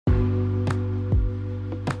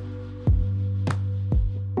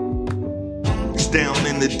down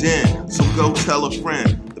in the den, so go tell a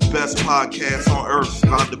friend. The best podcast on earth's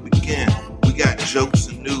about to begin. We got jokes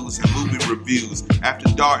and news and movie reviews.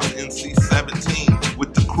 After Dark NC-17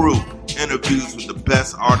 with the crew. Interviews with the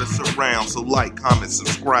best artists around. So like, comment,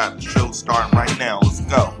 subscribe. The show's starting right now. Let's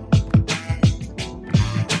go.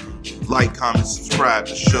 Like, comment, subscribe.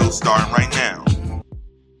 The show's starting right now.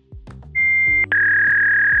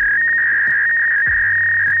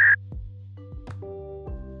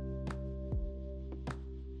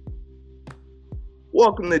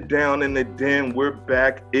 Welcome to Down in the Den. We're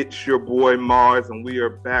back. It's your boy Mars, and we are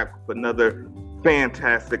back with another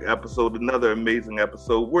fantastic episode, another amazing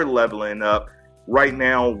episode. We're leveling up. Right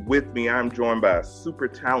now with me, I'm joined by a super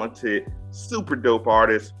talented, super dope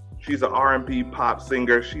artist. She's an R&B pop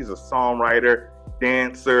singer. She's a songwriter,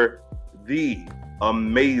 dancer, the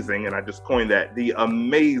amazing, and I just coined that, the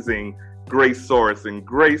amazing Grace Sorensen.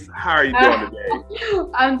 Grace, how are you doing today?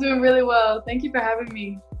 I'm doing really well. Thank you for having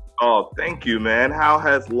me. Oh, thank you, man. How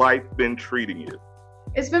has life been treating you?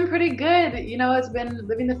 It's been pretty good. You know, it's been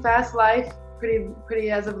living the fast life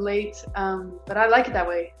pretty as of late, but I like it that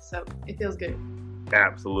way, so it feels good.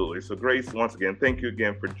 Absolutely. So Grace, once again, thank you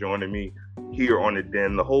again for joining me here on The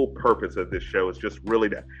Den. The whole purpose of this show is just really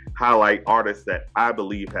to highlight artists that I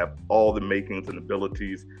believe have all the makings and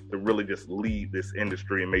abilities to really just lead this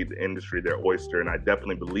industry and make the industry their oyster, and I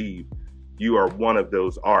definitely believe you are one of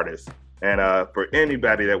those artists. And for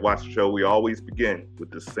anybody that watches the show, we always begin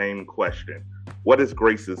with the same question. What is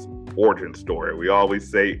Grace's origin story? We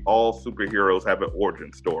always say all superheroes have an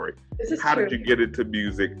origin story. How did you get into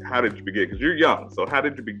music? How did you begin? Because you're young. So how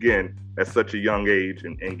did you begin at such a young age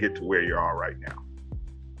and get to where you are right now?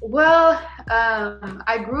 Well,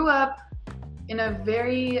 I grew up in a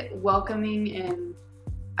very welcoming and,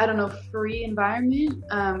 free environment.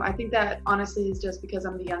 I think that honestly is just because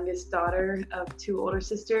I'm the youngest daughter of two older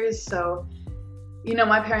sisters. So, you know,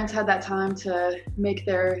 my parents had that time to make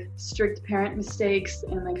their strict parent mistakes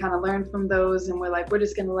and then kind of learn from those. And we're like, we're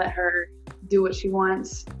just going to let her do what she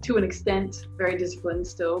wants to an extent, very disciplined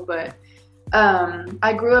still. But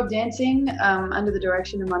I grew up dancing under the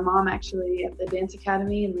direction of my mom, actually, at the Dance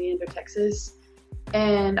Academy in Leander, Texas.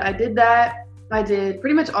 And I did that. I did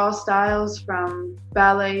pretty much all styles from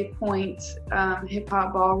ballet, point, hip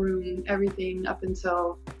hop, ballroom, everything up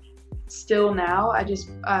until still now.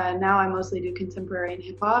 Now I mostly do contemporary and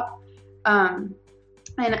hip hop. And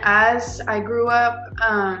as I grew up,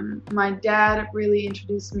 my dad really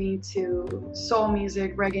introduced me to soul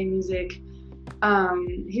music, reggae music.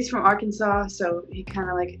 He's from Arkansas, so he kind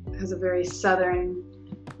of like has a very Southern,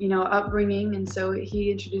 upbringing. And so he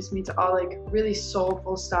introduced me to all like really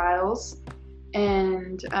soulful styles.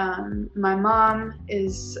 And my mom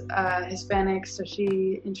is Hispanic, so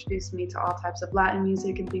she introduced me to all types of Latin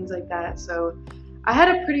music and things like that. So I had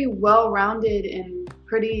a pretty well-rounded and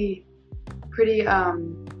pretty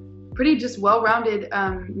just well-rounded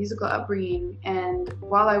musical upbringing. And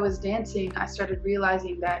while I was dancing, I started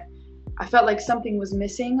realizing that I felt like something was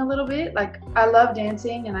missing a little bit. Like, I love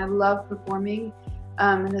dancing and I love performing.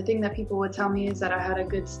 And the thing that people would tell me is that I had a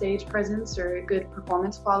good stage presence or a good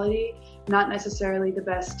performance quality, not necessarily the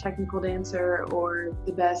best technical dancer or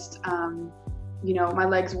the best, my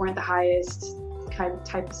legs weren't the highest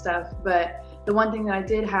type of stuff. But the one thing that I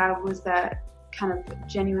did have was that kind of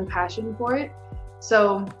genuine passion for it.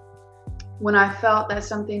 So when I felt that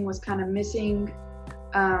something was kind of missing,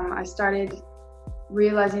 I started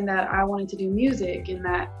realizing that I wanted to do music, and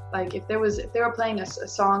that like if they were playing a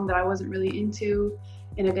song that I wasn't really into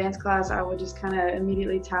in a dance class, I would just kind of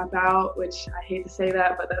immediately tap out, which I hate to say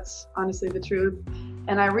that, but that's honestly the truth.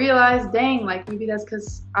 And I realized, dang, like maybe that's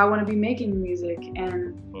because I want to be making music,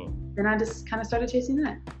 and then I just kind of started chasing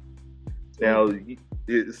that. Now,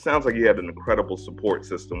 it sounds like you had an incredible support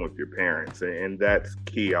system with your parents, and that's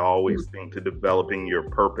key. I always think to developing your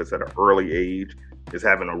purpose at an early age is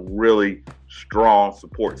having a really strong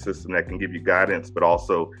support system that can give you guidance, but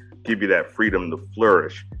also give you that freedom to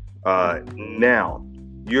flourish. Now,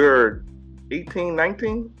 you're 18,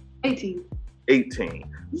 19? 18.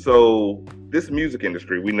 So this music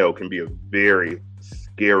industry, we know, can be a very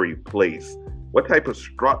scary place. What type of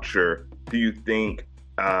structure do you think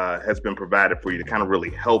has been provided for you to kind of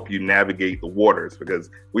really help you navigate the waters?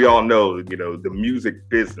 Because we all know, the music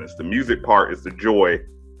business, the music part is the joy,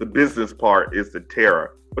 the business part is the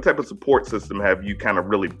terror. What type of support system have you kind of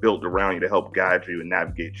really built around you to help guide you and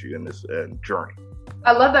navigate you in this journey?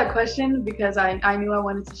 I love that question because I knew I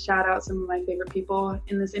wanted to shout out some of my favorite people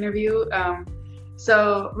in this interview.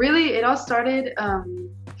 So really it all started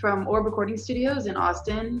from Orb Recording Studios in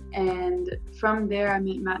Austin. And from there I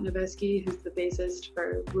met Matt Noveski, who's the bassist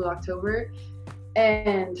for Blue October.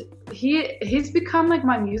 and he's become like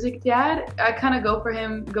my music dad. I kind of go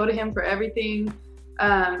to him for everything.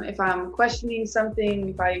 If I'm questioning something,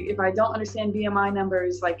 if I don't understand BMI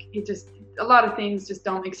numbers, like a lot of things just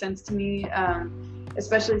don't make sense to me.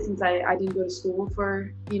 Especially since I didn't go to school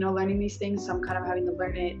for, learning these things. So I'm kind of having to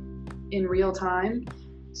learn it in real time.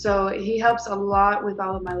 So he helps a lot with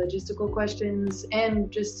all of my logistical questions and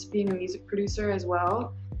just being a music producer as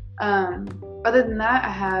well. Other than that, I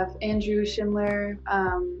have Andrew Schindler,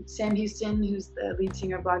 Sam Houston, who's the lead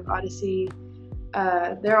singer of Black Odyssey.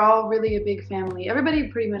 They're all really a big family. Everybody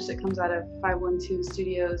pretty much that comes out of 512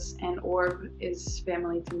 Studios and Orb is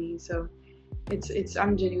family to me. So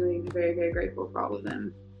I'm genuinely very, very grateful for all of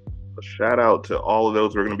them. A shout out to all of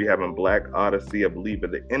those. We're going to be having Black Odyssey, I beve,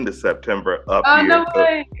 at the end of September up here. No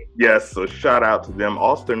way. Yes, so shout out to them.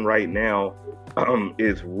 Austin right now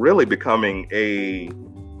is really becoming a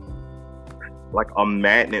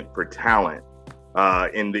magnet for talent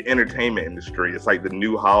in the entertainment industry. It's like the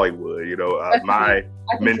new Hollywood. My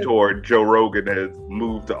mentor Joe Rogan has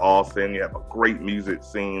moved to Austin. You have a great music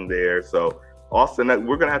scene there. So Austin,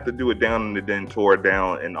 we're going to have to do it down in the Den tour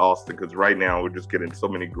down in Austin, because right now we're just getting so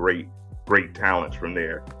many great talents from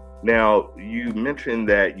there. Now, you mentioned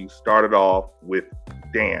that you started off with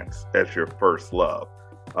dance as your first love,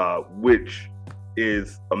 which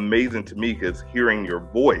is amazing to me, because hearing your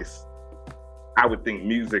voice, I would think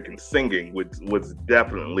music and singing was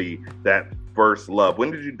definitely that first love.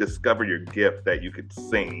 When did you discover your gift that you could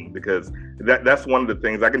sing? Because that's one of the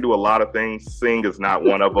things. I can do a lot of things. Sing is not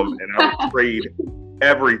one of them. And I would trade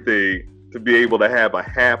everything to be able to have a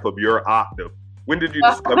half of your octave. When did you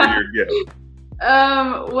discover your gift?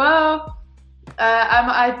 I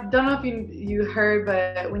don't know if you heard,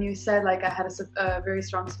 but when you said like I had a very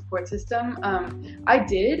strong support system, I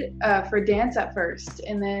did for dance at first.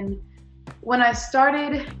 And then when I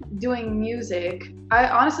started doing music,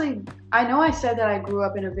 I know I said that I grew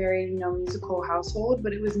up in a very, musical household,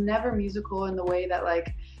 but it was never musical in the way that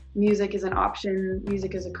like music is an option,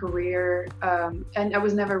 music is a career. And I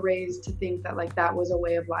was never raised to think that like that was a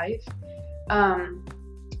way of life.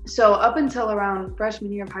 So up until around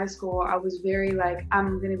freshman year of high school, I was very like,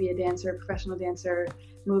 I'm going to be a dancer, professional dancer,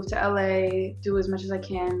 move to LA, do as much as I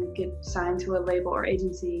can, get signed to a label or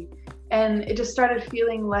agency. And it just started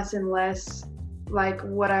feeling less and less like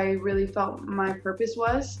what I really felt my purpose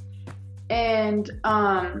was. And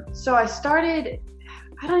so I started,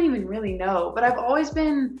 I don't even really know, but I've always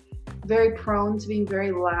been very prone to being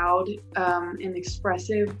very loud and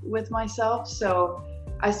expressive with myself. So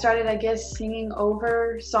I started, I guess, singing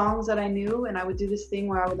over songs that I knew, and I would do this thing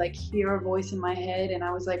where I would like hear a voice in my head, and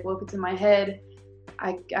I was like, well, if it's in my head,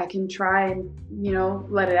 I can try and,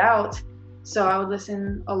 let it out. So I would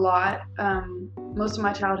listen a lot. Most of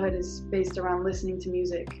my childhood is based around listening to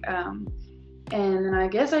music. And then I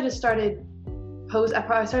guess I just started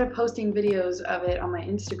I started posting videos of it on my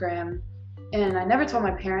Instagram, and I never told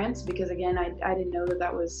my parents because again, I didn't know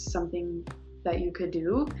that was something that you could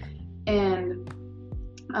do. And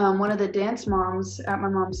one of the dance moms at my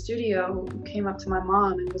mom's studio came up to my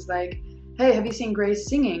mom and was like, hey, have you seen Grace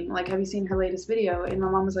singing? Like, have you seen her latest video? And my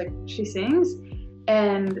mom was like, she sings?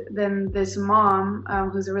 And then this mom,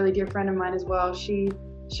 who's a really dear friend of mine as well, she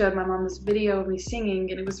showed my mom this video of me singing,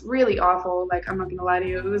 and it was really awful. Like, I'm not gonna lie to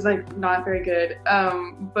you, it was like not very good.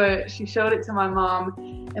 But she showed it to my mom,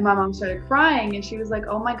 and my mom started crying, and she was like,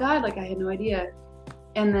 oh my God, like I had no idea.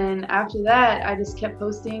 And then after that, I just kept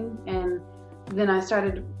posting, and then I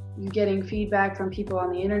started getting feedback from people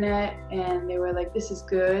on the internet, and they were like, this is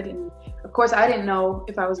good. And of course I didn't know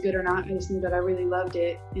if I was good or not, I just knew that I really loved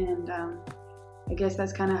it. And I guess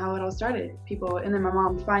that's kind of how it all started. And then my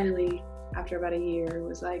mom finally, after about a year,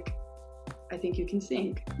 was like, I think you can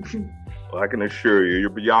sing. Well, I can assure you, you're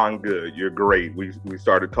beyond good. You're great. We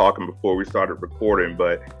started talking before we started recording,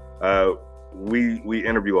 but we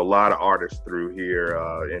interview a lot of artists through here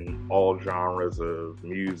in all genres of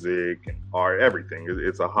music and art, everything.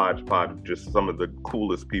 It's a hodgepodge of just some of the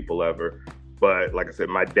coolest people ever. But like I said,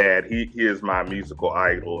 my dad, he is my musical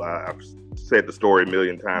idol. I've said the story a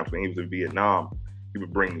million times. When he was in Vietnam, he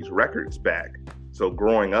would bring these records back. So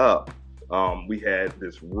growing up, we had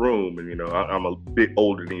this room, and I'm a bit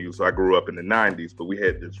older than you, so I grew up in the 90s, but we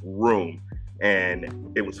had this room,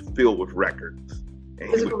 and it was filled with records.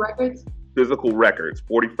 Physical records? Physical records,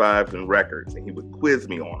 45s and records, and he would quiz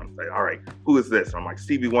me on them. Say, all right, who is this? And I'm like,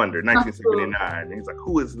 Stevie Wonder, 1979. And he's like,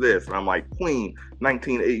 who is this? And I'm like, Queen,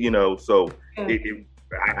 1980. So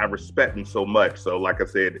I respect him so much. So like I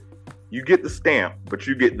said, you get the stamp, but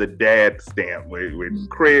you get the dad stamp. When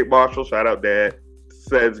Craig Marshall, shout out Dad,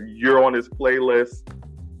 says you're on his playlist,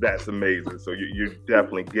 that's amazing. So you're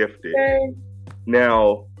definitely gifted.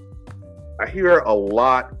 Now, I hear a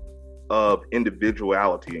lot of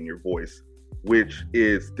individuality in your voice, which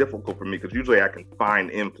is difficult for me because usually I can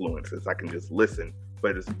find influences. I can just listen,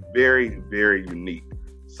 but it's very, very unique.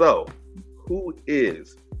 So, who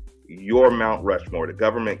is your Mount Rushmore? The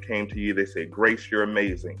government came to you, they said, Grace, you're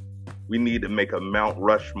amazing. We need to make a Mount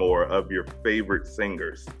Rushmore of your favorite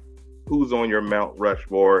singers. Who's on your Mount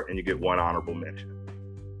Rushmore? And you get one honorable mention.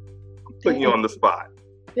 I'm putting you on the spot.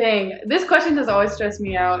 Dang, this question has always stressed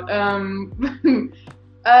me out.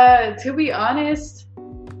 To be honest,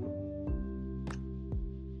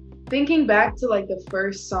 thinking back to like the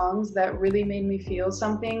first songs that really made me feel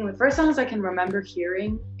something, the first songs I can remember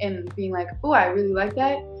hearing and being like, oh, I really like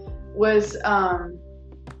that, was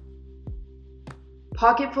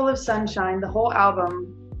Pocket Full of Sunshine, the whole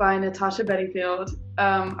album by Natasha Bedingfield.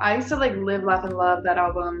 I used to like live, laugh, and love that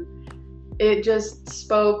album. It just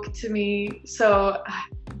spoke to me. So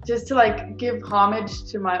just to like give homage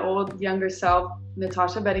to my old younger self,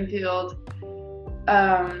 Natasha Bedingfield.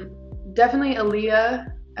 Definitely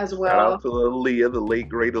Aaliyah as well. Shout out to Aaliyah, the late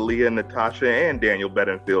great Aaliyah, Natasha, and Daniel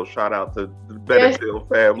Bedingfield. Shout out to the Bedingfield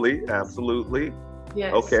family. Absolutely.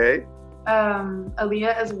 Yes. Okay.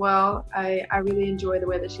 Aaliyah as well. I really enjoy the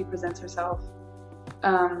way that she presents herself.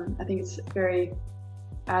 I think it's very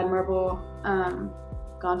admirable.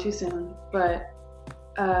 Gone too soon. But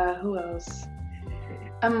who else?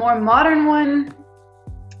 A more modern one.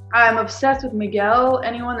 I'm obsessed with Miguel.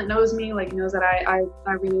 Anyone that knows me like knows that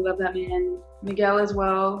I really love that man. Miguel as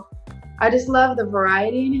well. I just love the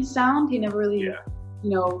variety in his sound. He never really,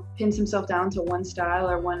 pins himself down to one style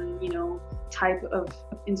or one, type of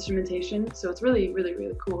instrumentation. So it's really, really,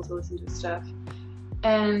 really cool to listen to his stuff.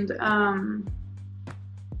 And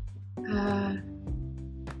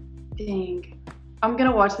dang, I'm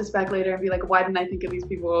gonna watch this back later and be like, why didn't I think of these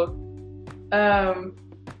people?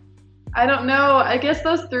 I don't know. I guess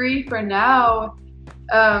those three for now.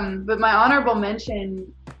 But my honorable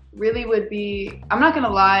mention really would be, I'm not gonna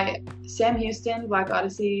lie, Sam Houston, Black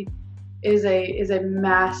Odyssey is a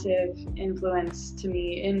massive influence to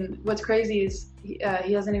me. And what's crazy is he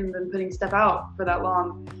hasn't even been putting stuff out for that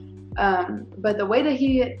long. But the way that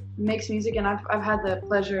he makes music, and I've had the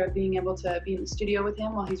pleasure of being able to be in the studio with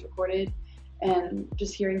him while he's recorded and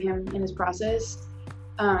just hearing him in his process,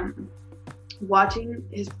 watching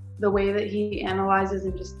the way that he analyzes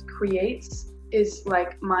and just creates is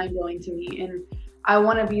like mind-blowing to me. And I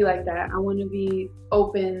want to be like that. I want to be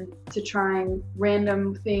open to trying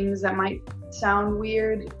random things that might sound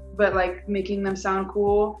weird, but like making them sound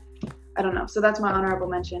cool. I don't know. So that's my honorable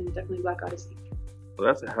mention. Definitely Black Odyssey. Well,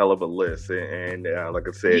 that's a hell of a list. And like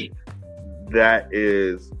I said, that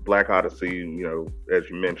is Black Odyssey, as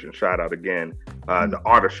you mentioned, shout out again, the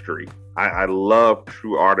artistry. I love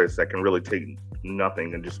true artists that can really take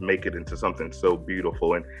nothing and just make it into something so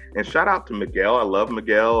beautiful. And shout out to Miguel. I love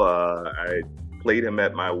Miguel. I played him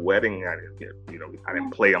at my wedding. I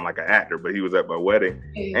didn't play him like an actor, but he was at my wedding.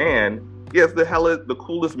 And he has the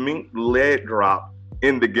coolest mink leg drop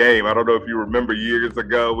in the game. I don't know if you remember years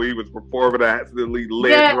ago when he was performing, I accidentally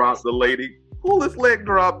dropped the lady. Coolest leg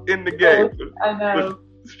drop in the game. I know.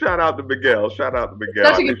 Shout out to Miguel. Such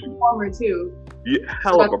a good performer too. Yeah,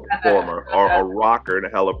 hell of a performer, or a rocker and a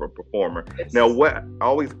hell of a performer. Yes. Now, what I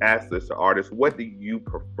always ask this to artists: what do you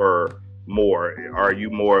prefer more? Are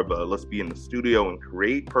you more of a let's be in the studio and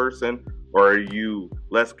create person, or are you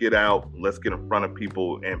let's get out, let's get in front of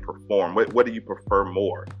people and perform? What do you prefer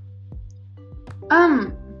more?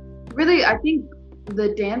 Really, I think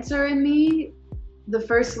the dancer in me, the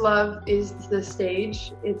first love is the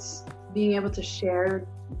stage. It's being able to share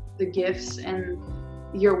the gifts and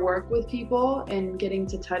your work with people and getting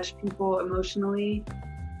to touch people emotionally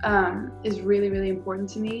is really, really important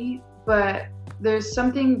to me. But there's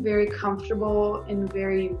something very comfortable and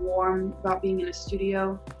very warm about being in a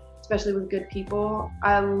studio, especially with good people.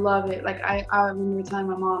 I love it. Like I remember telling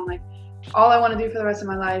my mom, like, all I want to do for the rest of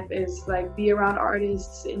my life is like be around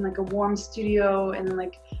artists in like a warm studio and then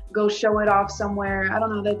like go show it off somewhere. I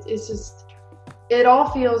don't know, it's just, it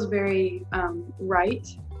all feels very right.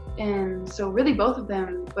 And so really both of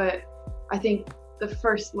them, but I think the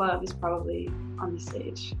first love is probably on the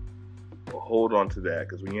stage. Well, hold on to that,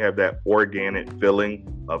 because when you have that organic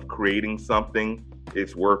feeling of creating something,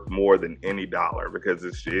 it's worth more than any dollar, because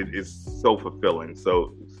it's so fulfilling.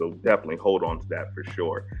 So definitely hold on to that for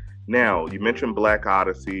sure. Now, you mentioned Black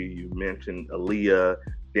Odyssey, you mentioned Aaliyah,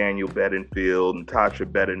 Daniel Bedingfield, Natasha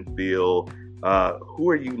Bedingfield. Who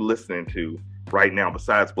are you listening to right now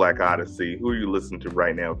besides Black Odyssey? Who are you listening to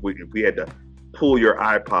right now? If we had to pull your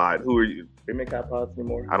iPod, who are you? They make iPods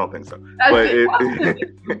anymore? I don't think so. I But think-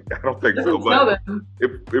 I don't think so. Doesn't smell But them.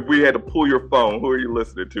 if we had to pull your phone, who are you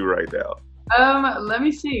listening to right now? Let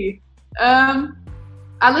me see.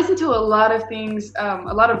 I listen to a lot of things,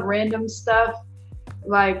 a lot of random stuff.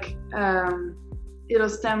 Like, it'll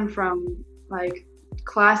stem from like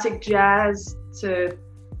classic jazz to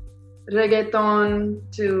reggaeton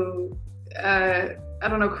to I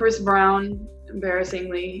don't know, Chris Brown.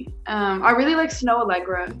 Embarrassingly, I really like Snow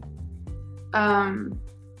Allegra. Can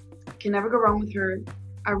never go wrong with her.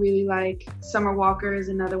 I really like Summer Walker is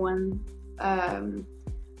another one.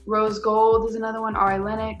 Rose Gold is another one. Ari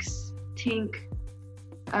Lennox, Tink,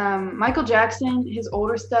 Michael Jackson, his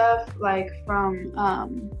older stuff, like from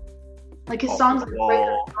like his songs like Break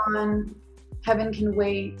It On, Heaven Can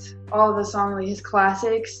Wait, all of the songs, like his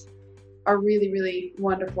classics are really, really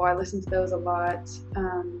wonderful. I listen to those a lot.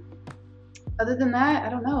 Other than that, I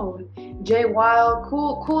don't know. Jay Wild,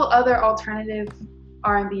 cool other alternative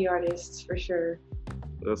R&B artists for sure.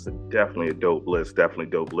 That's definitely a dope list. Definitely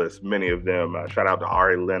dope list. Many of them. Shout out to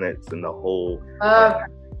Ari Lennox and the whole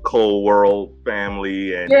Cole World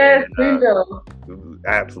family. And Dreamville.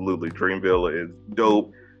 Absolutely, Dreamville is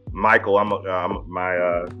dope. Michael, my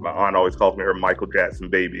aunt always calls me her Michael Jackson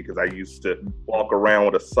baby because I used to walk around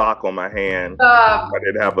with a sock on my hand. I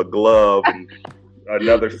didn't have a glove and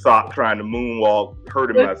another sock trying to moonwalk,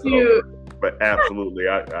 hurting myself. Cute. But absolutely,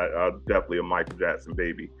 I'm definitely a Michael Jackson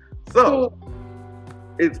baby. So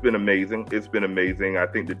it's been amazing. It's been amazing. I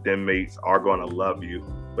think the Den mates are going to love you.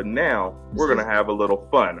 But now we're going to have a little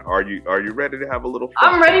fun. Are you ready to have a little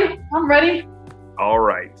fun? I'm ready. All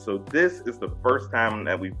right. So this is the first time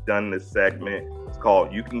that we've done this segment. It's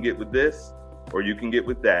called You Can Get With This or You Can Get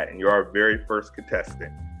With That. And you're our very first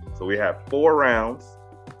contestant. So we have 4 rounds.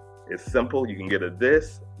 It's simple. You can get a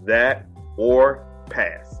this, that, or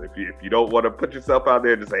pass. If you don't want to put yourself out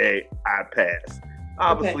there, just say, hey, I pass.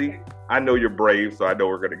 Obviously, okay. I know you're brave, so I know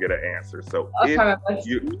we're going to get an answer. So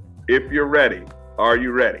if you're ready, are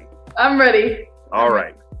you ready? I'm ready. All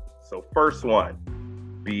right. So first one,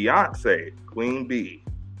 Beyonce, Queen Bee,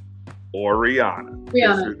 or Rihanna? Rihanna.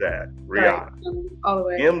 This or that. Rihanna. Right. All the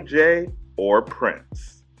way. MJ or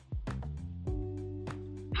Prince?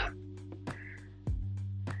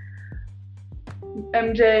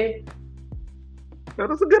 MJ. No,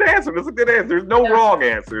 that's a good answer. That's a good answer. There's no wrong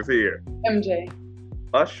answers here. MJ.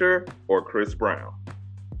 Usher or Chris Brown?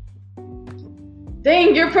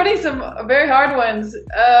 Dang, you're putting some very hard ones.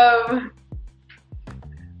 I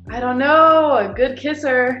don't know. A good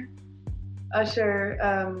kisser. Usher.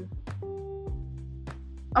 I'm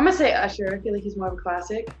gonna say Usher. I feel like he's more of a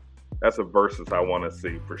classic. That's a versus I want to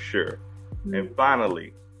see for sure. Mm-hmm. And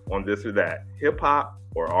finally, on this or that, hip hop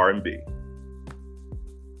or R&B?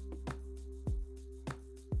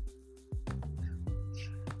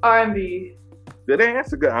 R&B. Good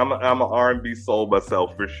answer. Good. I'm an R&B soul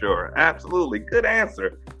myself for sure. Absolutely. Good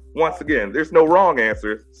answer. Once again, there's no wrong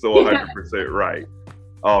answer, so 100% right.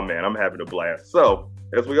 Oh man, I'm having a blast. So,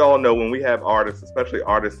 as we all know, when we have artists, especially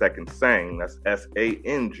artists that can sing, that's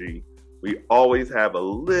S-A-N-G, we always have a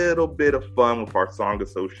little bit of fun with our song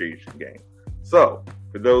association game. So,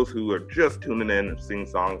 for those who are just tuning in and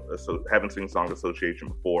haven't seen song association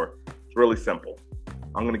before, it's really simple.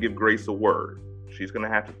 I'm going to give Grace a word. She's going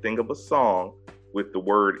to have to think of a song with the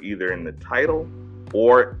word either in the title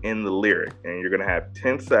or in the lyric. And you're going to have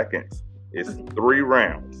 10 seconds. It's 3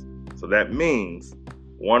 rounds. So that means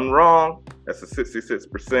 1 wrong, that's a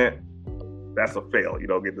 66%. That's a fail. You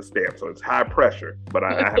don't get the stamp. So it's high pressure, but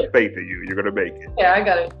I have faith in you. You're going to make it. Yeah, I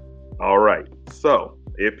got it. All right. So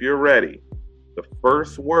if you're ready, the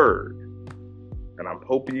first word, and I'm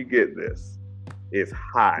hoping you get this, is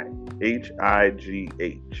high.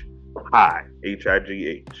 H-I-G-H. High.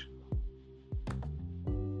 H-I-G-H.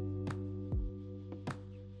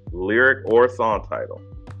 Lyric or song title?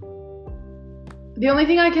 The only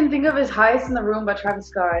thing I can think of is Highest in the Room by Travis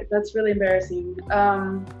Scott. That's really embarrassing.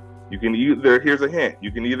 You can either, here's a hint,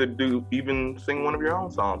 you can either even sing one of your own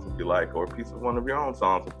songs if you like, or a piece of one of your own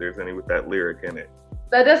songs if there's any with that lyric in it.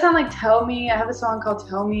 That does sound like Tell Me. I have a song called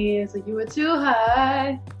Tell Me. It's like, you were too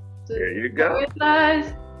high. There you go.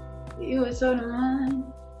 You were so mine.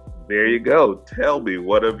 There you go. Tell Me,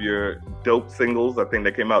 one of your dope singles. I think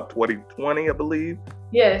they came out 2020, I believe.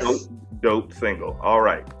 Yes. Dope single. All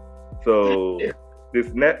right. So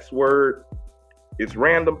this next word is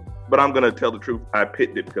random, but I'm going to tell the truth. I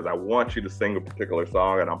picked it because I want you to sing a particular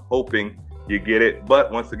song, and I'm hoping you get it.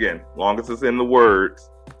 But once again, as long as it's in the words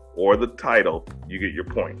or the title, you get your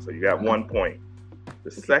point. So you got 1 point.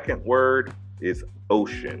 The second word is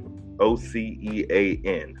ocean.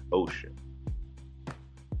 O-C-E-A-N. Ocean.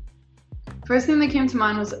 First thing that came to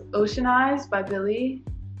mind was Ocean Eyes by Billy.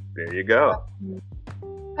 There you go.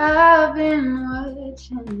 I've been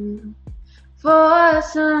watching you for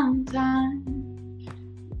some time.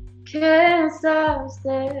 Can't stop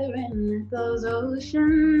staring at those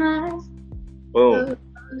ocean eyes. Boom. Those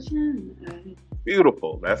ocean eyes.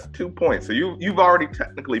 Beautiful. That's 2 points. So you've already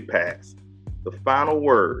technically passed. The final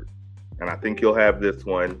word, and I think you'll have this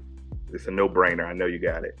one. It's a no-brainer. I know you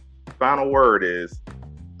got it. Final word is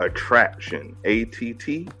attraction.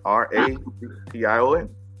 ATTRATION.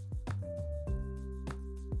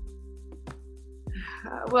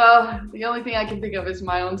 Well, the only thing I can think of is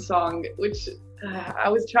my own song, which I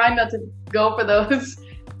was trying not to go for those,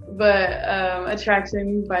 but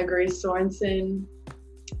Attraction by Grace Sorensen.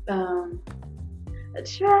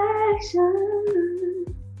 Attraction,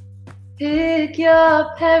 pick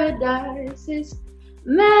your paradise, it's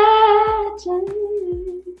magic,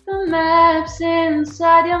 the maps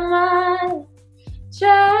inside your mind.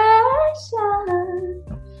 Attraction,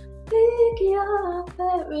 pick your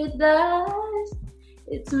paradise,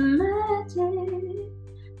 it's magic,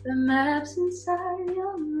 the maps inside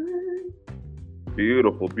your mind.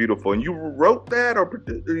 Beautiful, beautiful. And you wrote that,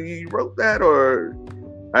 or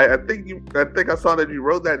I think I saw that you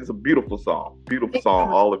wrote that. It's a beautiful song. Beautiful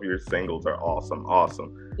song. All of your singles are awesome.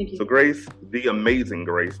 Awesome. Thank you. So Grace, the amazing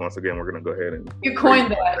Grace, once again, we're going to go ahead and... You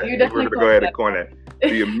coined that. You definitely We're going to go ahead and coin that.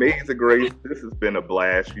 The amazing Grace, this has been a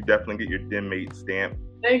blast. You definitely get your Den Mate stamp.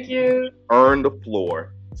 Thank you. Earn the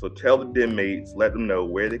floor. So tell the Den Mates, let them know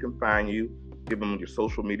where they can find you. Give them your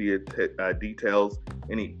social media details,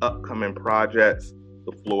 any upcoming projects.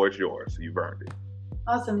 The floor is yours. You've earned it.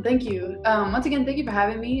 Awesome, thank you. Once again, thank you for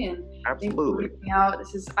having me, and thank you for reaching out.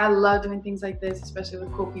 I love doing things like this, especially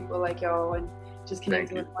with cool people like y'all, and just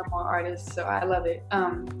connecting with more artists. So I love it.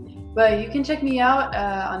 But you can check me out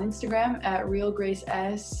on Instagram at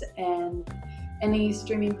RealGraceS, and any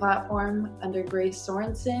streaming platform under Grace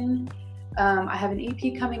Sorensen. I have an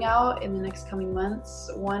EP coming out in the next coming months.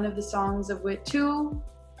 One of the songs of which 2,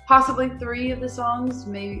 possibly 3 of the songs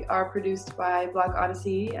are produced by Black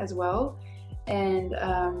Odyssey as well. And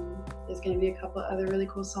there's going to be a couple other really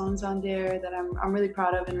cool songs on there that I'm really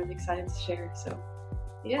proud of and really excited to share. So,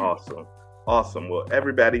 yeah. Awesome. Well,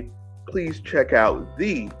 everybody, please check out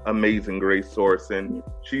the amazing Grace Sorensen.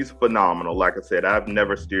 She's phenomenal. Like I said, I've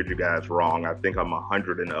never steered you guys wrong. I think I'm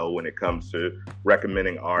 100-0 when it comes to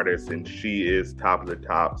recommending artists, and she is top of the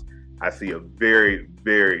tops. I see a very,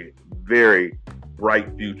 very, very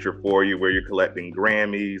bright future for you, where you're collecting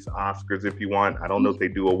Grammys, Oscars if you want. I don't know if they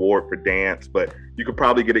do award for dance, but you could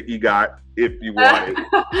probably get an EGOT if you wanted.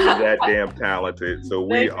 You're that damn talented. So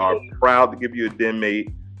we are proud to give you a Den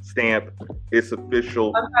Mate stamp. It's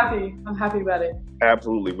official. I'm happy about it.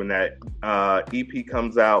 Absolutely. When that EP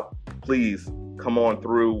comes out, please come on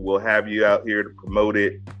through. We'll have you out here to promote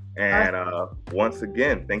it. And once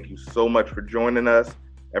again, thank you so much for joining us.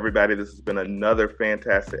 Everybody, this has been another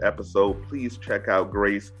fantastic episode. Please check out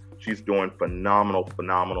Grace. She's doing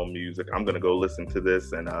phenomenal music. I'm going to go listen to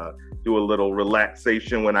this and do a little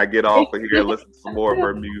relaxation when I get off of here, listen to some more of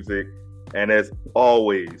her music. And as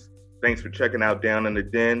always, thanks for checking out Down in the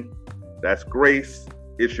Den. That's Grace.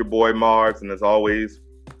 It's your boy Mars. And as always,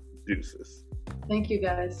 deuces. Thank you,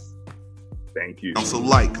 guys. Thank you. Also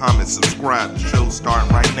like, comment, subscribe. The show's starting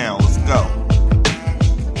right now. Let's go.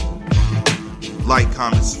 Like,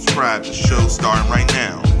 comment, subscribe. The show's starting right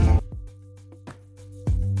now.